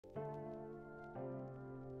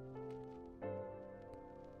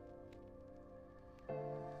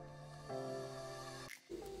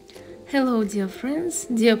Hello dear friends,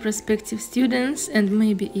 dear prospective students and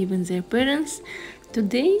maybe even their parents.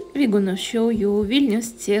 Today we're gonna show you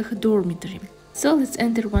Vilnius Tech dormitory. So let's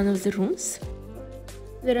enter one of the rooms.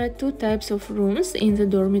 There are two types of rooms in the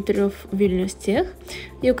dormitory of Vilnius Tech.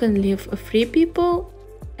 You can live 3 people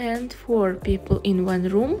and 4 people in one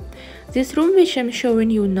room. This room which I'm showing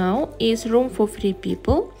you now is room for 3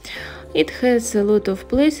 people. It has a lot of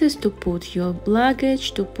places to put your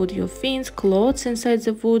luggage, to put your things, clothes inside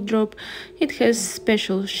the wardrobe. It has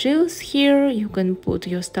special shelves here. You can put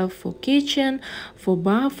your stuff for kitchen, for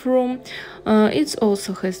bathroom. It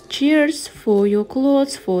also has chairs for your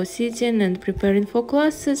clothes, for sitting and preparing for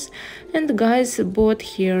classes. And guys bought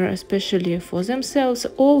here especially for themselves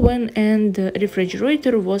oven and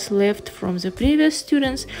refrigerator was left from the previous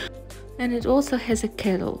students. And it also has a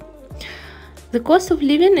kettle. The cost of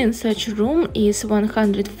living in such a room is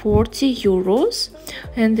 140 euros,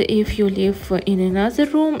 and if you live in another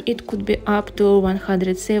room it could be up to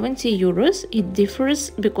 170 euros. It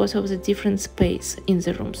differs because of the different space in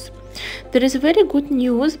the rooms. There is very good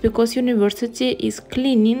news because university is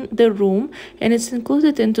cleaning the room and it's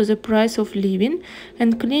included into the price of living,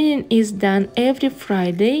 and cleaning is done every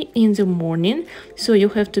Friday in the morning, so you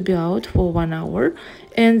have to be out for 1 hour.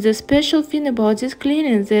 And the special thing about this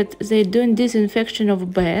cleaning is that they're doing disinfection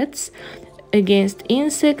of beds against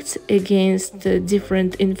insects, against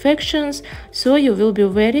different infections, so you will be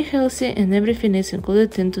very healthy and everything is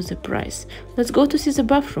included into the price. Let's go to see the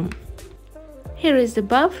bathroom. Here is the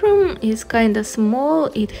bathroom. It's kind of small.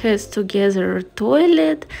 It has together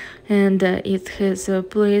toilet and it has a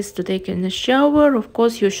place to take in a shower. Of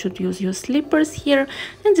course, you should use your slippers here.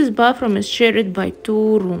 And this bathroom is shared by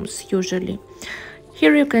 2 rooms usually.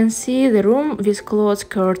 Here you can see the room with closed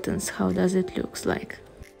curtains. How does it look like?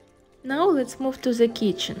 Now let's move to the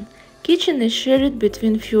kitchen. Kitchen is shared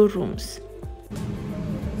between few rooms.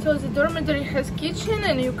 So the dormitory has kitchen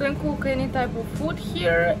and you can cook any type of food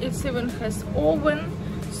here. It even has oven,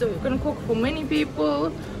 so you can cook for many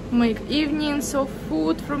people, make evenings of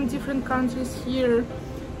food from different countries here.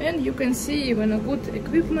 And you can see even a good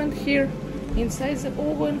equipment here inside the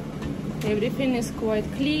oven. Everything is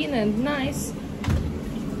quite clean and nice.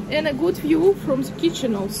 And a good view from the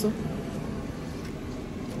kitchen also.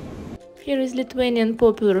 Here is Lithuanian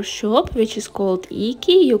popular shop which is called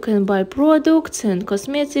Iki. You can buy products and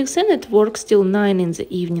cosmetics and it works till 9 in the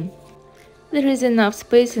evening. There is enough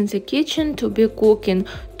space in the kitchen to be cooking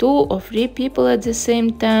 2 or 3 people at the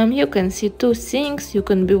same time. You can see 2 sinks, you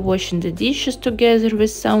can be washing the dishes together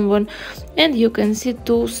with someone, and you can see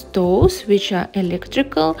 2 stoves which are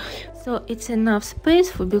electrical. So it's enough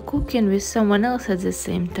space for be cooking with someone else at the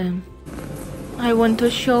same time. I want to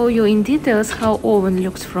show you in details how oven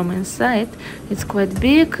looks from inside. It's quite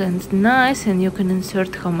big and nice, and you can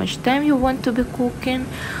insert how much time you want to be cooking.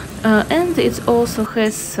 And it also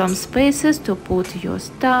has some spaces to put your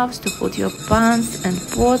stuffs, to put your pans and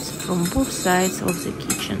pots from both sides of the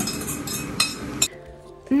kitchen.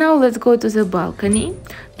 Now let's go to the balcony.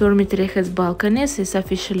 Dormitory has balconies. It's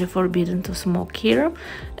officially forbidden to smoke here,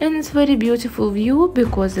 and it's very beautiful view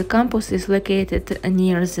because the campus is located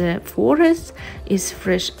near the forest. It's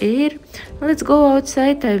fresh air. Let's go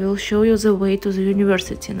outside. I will show you the way to the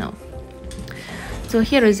university now. So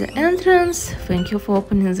here is the entrance. Thank you for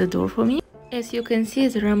opening the door for me. As you can see,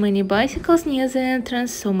 there are many bicycles near the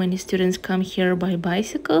entrance, so many students come here by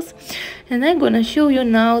bicycles. And I'm gonna show you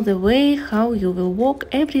now the way how you will walk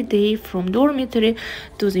every day from dormitory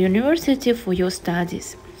to the university for your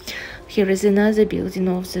studies. Here is another building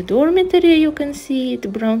of the dormitory, you can see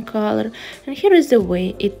it, brown color. And here is the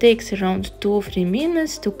way. It takes around 2 or 3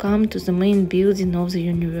 minutes to come to the main building of the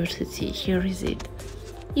university. Here is it.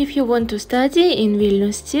 If you want to study in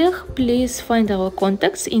Vilnius Tech, please find our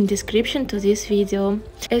contacts in description to this video.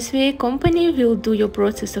 SVA company will do your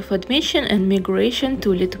process of admission and migration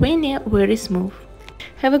to Lithuania very smooth.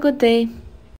 Have a good day!